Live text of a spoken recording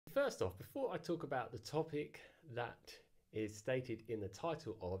First off, before I talk about the topic that is stated in the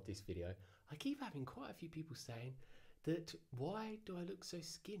title of this video, I keep having quite a few people saying that why do I look so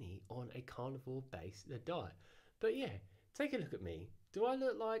skinny on a carnivore based diet? But yeah, take a look at me. Do I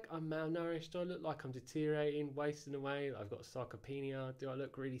look like I'm malnourished? Do I look like I'm deteriorating, wasting away? I've got sarcopenia? Do I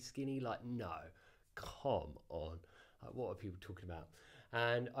look really skinny? Like, no, come on. Like, what are people talking about?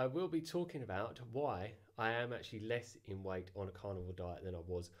 And I will be talking about why I am actually less in weight on a carnivore diet than I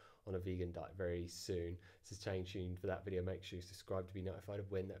was on a vegan diet very soon. So stay tuned for that video. Make sure you subscribe to be notified of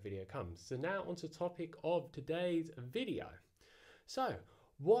when that video comes. So now onto the topic of today's video. So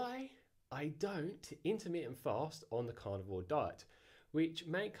why I don't intermittent fast on the carnivore diet, which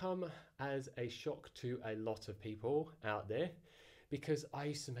may come as a shock to a lot of people out there, because I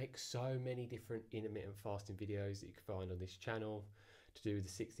used to make so many different intermittent fasting videos that you can find on this channel to do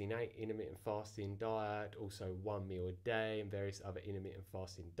with the 16-8 intermittent fasting diet, also 1 meal a day and various other intermittent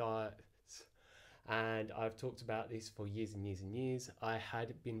fasting diets. And I've talked about this for years and years and years. I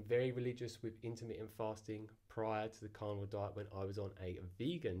had been very religious with intermittent fasting prior to the carnivore diet when I was on a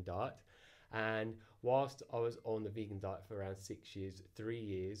vegan diet. And whilst I was on the vegan diet for around 6 years, 3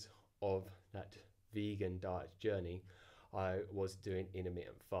 years of that vegan diet journey, I was doing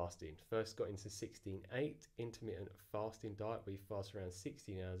intermittent fasting. First got into 16-8 intermittent fasting diet, where you fast around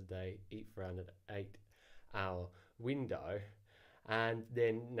 16 hours a day, eat for around an 8-hour window, and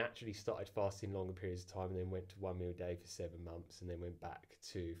then naturally started fasting longer periods of time, and then went to 1 meal a day for 7 months, and then went back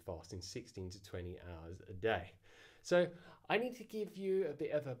to fasting 16 to 20 hours a day. So I need to give you a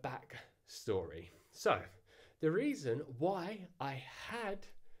bit of a back story. So the reason why I had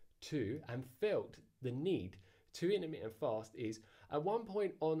to and felt the need to intermittent fast is at one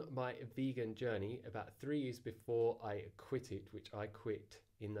point on my vegan journey, about 3 years before I quit it, which I quit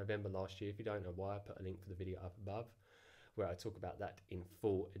in November last year. If you don't know why, I put a link for the video up above where I talk about that in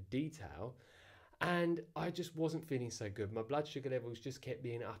full detail. And I just wasn't feeling so good. My blood sugar levels just kept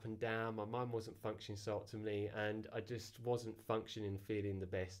being up and down. My mind wasn't functioning so optimally, and I just wasn't functioning, feeling the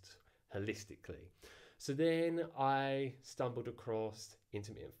best holistically. So then I stumbled across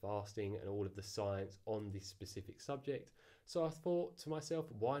intermittent fasting and all of the science on this specific subject. So I thought to myself,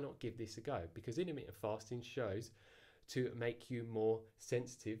 why not give this a go? Because intermittent fasting shows to make you more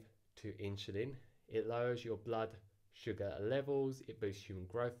sensitive to insulin. It lowers your blood sugar levels. It boosts human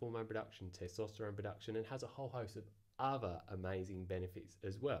growth hormone production, testosterone production, and has a whole host of other amazing benefits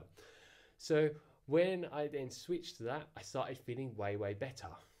as well. So when I then switched to that, I started feeling way, way better.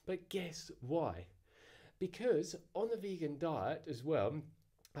 But guess why? Because on the vegan diet as well,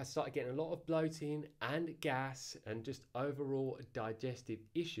 I started getting a lot of bloating and gas and just overall digestive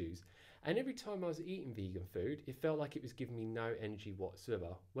issues. And every time I was eating vegan food, it felt like it was giving me no energy whatsoever.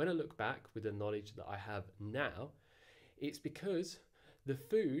 When I look back with the knowledge that I have now, it's because the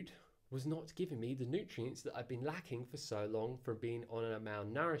food was not giving me the nutrients that I've been lacking for so long from being on a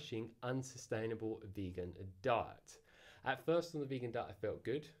malnourishing, unsustainable vegan diet. At first on the vegan diet, I felt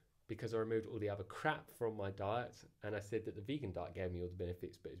good, because I removed all the other crap from my diet, and I said that the vegan diet gave me all the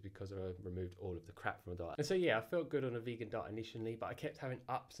benefits, but it's because I removed all of the crap from the diet. And so yeah, I felt good on a vegan diet initially, but I kept having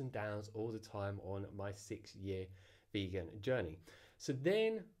ups and downs all the time on my 6-year vegan journey. So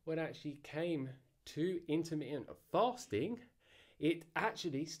then when I actually came to intermittent fasting, it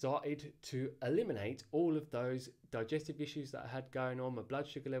actually started to eliminate all of those digestive issues that I had going on, my blood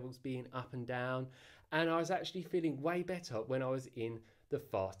sugar levels being up and down, and I was actually feeling way better when I was in the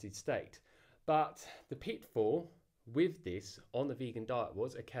fasted state. But the pitfall with this on the vegan diet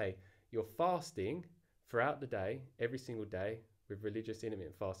was, okay, you're fasting throughout the day, every single day, with religious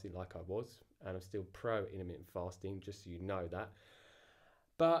intermittent fasting like I was, and I'm still pro intermittent fasting, just so you know that.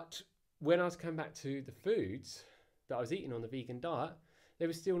 But when I was coming back to the foods that I was eating on the vegan diet, they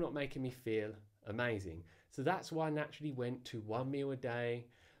were still not making me feel amazing. So that's why I naturally went to 1 meal a day.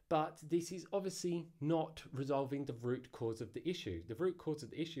 But this is obviously not resolving the root cause of the issue. The root cause of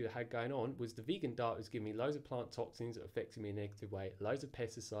the issue I had going on was the vegan diet was giving me loads of plant toxins that affected me in a negative way, loads of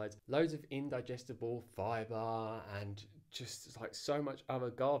pesticides, loads of indigestible fiber, and just like so much other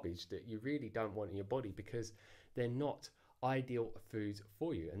garbage that you really don't want in your body, because they're not ideal foods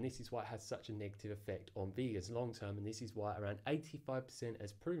for you. And this is why it has such a negative effect on vegans long term, and this is why around 85%,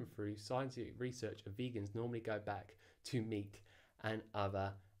 as proven through scientific research, of vegans normally go back to meat and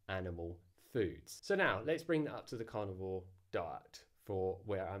other animal foods. So now let's bring that up to the carnivore diet for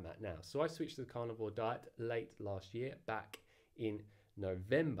where I'm at now. So I switched to the carnivore diet late last year, back in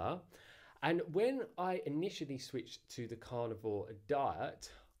November. And when I initially switched to the carnivore diet,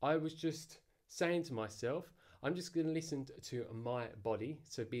 I was just saying to myself, I'm just going to listen to my body.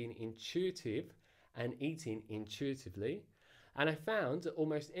 So being intuitive and eating intuitively. And I found that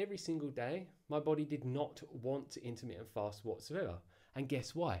almost every single day, my body did not want to intermittent fast whatsoever. And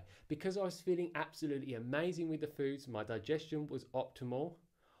guess why? Because I was feeling absolutely amazing with the foods, my digestion was optimal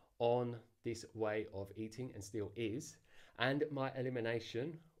on this way of eating and still is, and my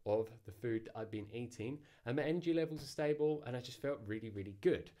elimination of the food that I've been eating, and my energy levels are stable, and I just felt really, really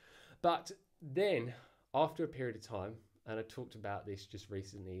good. But then after a period of time, and I talked about this just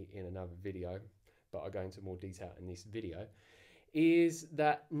recently in another video, but I'll go into more detail in this video, is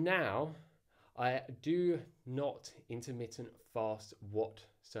that now I do not intermittent fast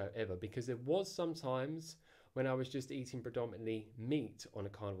whatsoever, because there was sometimes when I was just eating predominantly meat on a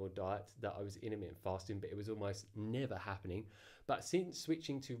carnivore diet that I was intermittent fasting, but it was almost never happening. But since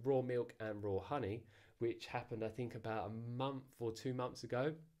switching to raw milk and raw honey, which happened I think about a month or 2 months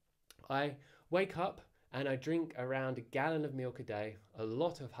ago, I wake up and I drink around a gallon of milk a day, a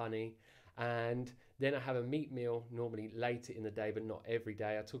lot of honey, and then I have a meat meal normally later in the day, but not every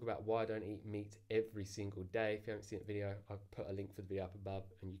day. I talk about why I don't eat meat every single day. If you haven't seen that video, I'll put a link for the video up above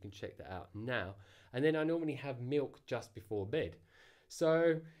and you can check that out now. And then I normally have milk just before bed.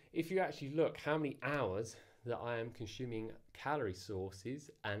 So if you actually look how many hours that I am consuming calorie sources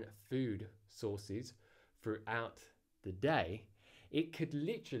and food sources throughout the day, it could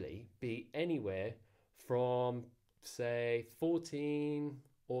literally be anywhere from say 14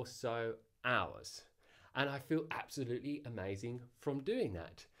 or so hours. And I feel absolutely amazing from doing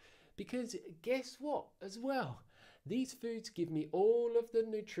that. Because guess what as well? These foods give me all of the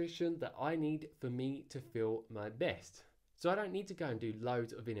nutrition that I need for me to feel my best. So I don't need to go and do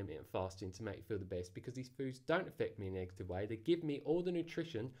loads of intermittent fasting to make me feel the best, because these foods don't affect me in a negative way. They give me all the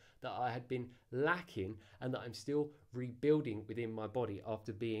nutrition that I had been lacking and that I'm still rebuilding within my body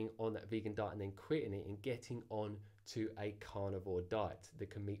after being on that vegan diet and then quitting it and getting on to a carnivore diet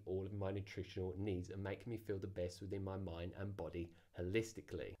that can meet all of my nutritional needs and make me feel the best within my mind and body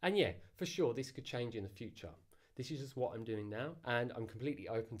holistically. And yeah, for sure, this could change in the future. This is just what I'm doing now, and I'm completely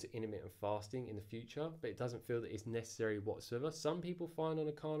open to intermittent fasting in the future, but it doesn't feel that it's necessary whatsoever. Some people find on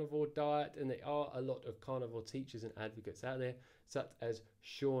a carnivore diet, and there are a lot of carnivore teachers and advocates out there, such as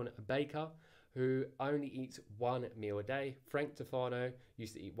Sean Baker, who only eats 1 meal a day. Frank Tofano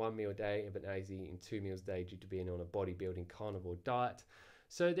used to eat 1 meal a day, but now he's eating 2 meals a day due to being on a bodybuilding carnivore diet.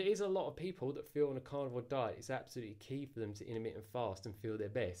 So there is a lot of people that feel on a carnivore diet it's absolutely key for them to intermittent fast and feel their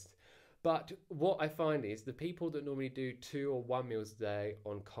best. But what I find is the people that normally do 2 or 1 meals a day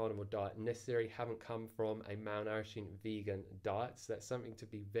on carnivore diet necessarily haven't come from a malnourishing vegan diet. So that's something to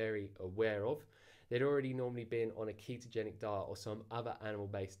be very aware of. They'd already normally been on a ketogenic diet or some other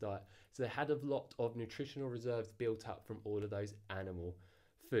animal-based diet. So they had a lot of nutritional reserves built up from all of those animal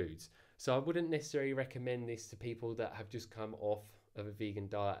foods. So I wouldn't necessarily recommend this to people that have just come off of a vegan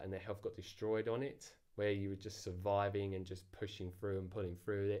diet and their health got destroyed on it, where you were just surviving and just pushing through and pulling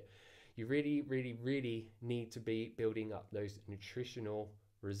through it. You really, really, really need to be building up those nutritional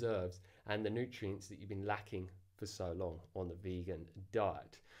reserves and the nutrients that you've been lacking for so long on the vegan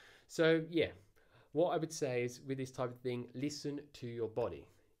diet. So yeah, what I would say is with this type of thing, listen to your body.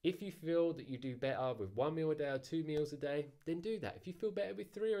 If you feel that you do better with 1 meal a day or 2 meals a day, then do that. If you feel better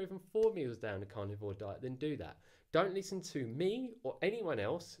with 3 or even 4 meals down a carnivore diet, then do that. Don't listen to me or anyone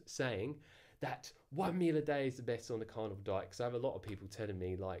else saying that 1 meal a day is the best on the carnivore diet, because I have a lot of people telling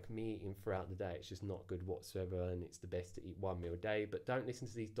me like me eating throughout the day it's just not good whatsoever and it's the best to eat 1 meal a day. But don't listen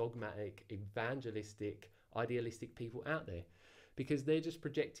to these dogmatic, evangelistic, idealistic people out there, because they're just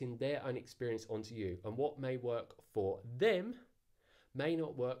projecting their own experience onto you, and what may work for them may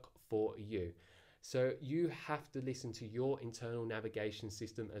not work for you. So you have to listen to your internal navigation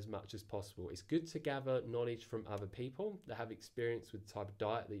system as much as possible. It's good to gather knowledge from other people that have experience with the type of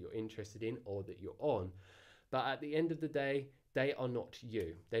diet that you're interested in or that you're on. But at the end of the day, they are not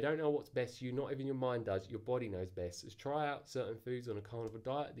you. They don't know what's best for you. Not even your mind does. Your body knows best. So try out certain foods on a carnivore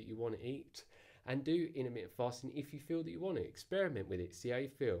diet that you want to eat and do intermittent fasting if you feel that you want to. Experiment with it. See how you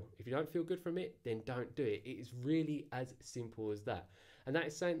feel. If you don't feel good from it, then don't do it. It is really as simple as that. And that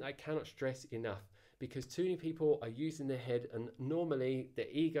is something that I cannot stress enough, because too many people are using their head, and normally their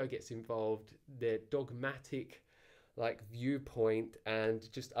ego gets involved, their dogmatic like viewpoint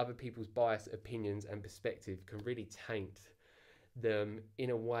and just other people's biased opinions and perspective can really taint them in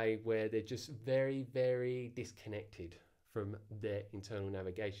a way where they're just very, very disconnected from their internal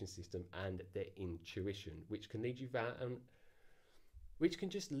navigation system and their intuition, which can lead you down, which can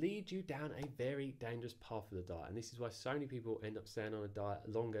just lead you down a very dangerous path of the diet. And this is why so many people end up staying on a diet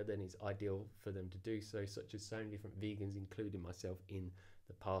longer than is ideal for them to do so, such as so many different vegans, including myself in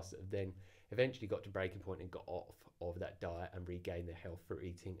the past, that have then eventually got to breaking point and got off of that diet and regained their health through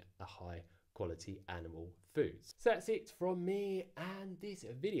eating a high quality animal foods. So that's it from me and this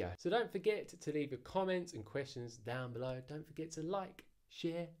video. So don't forget to leave your comments and questions down below. Don't forget to like,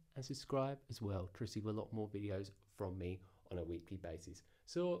 share and subscribe as well to receive a lot more videos from me on a weekly basis.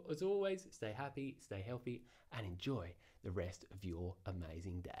 So as always, stay happy, stay healthy and enjoy the rest of your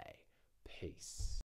amazing day. Peace.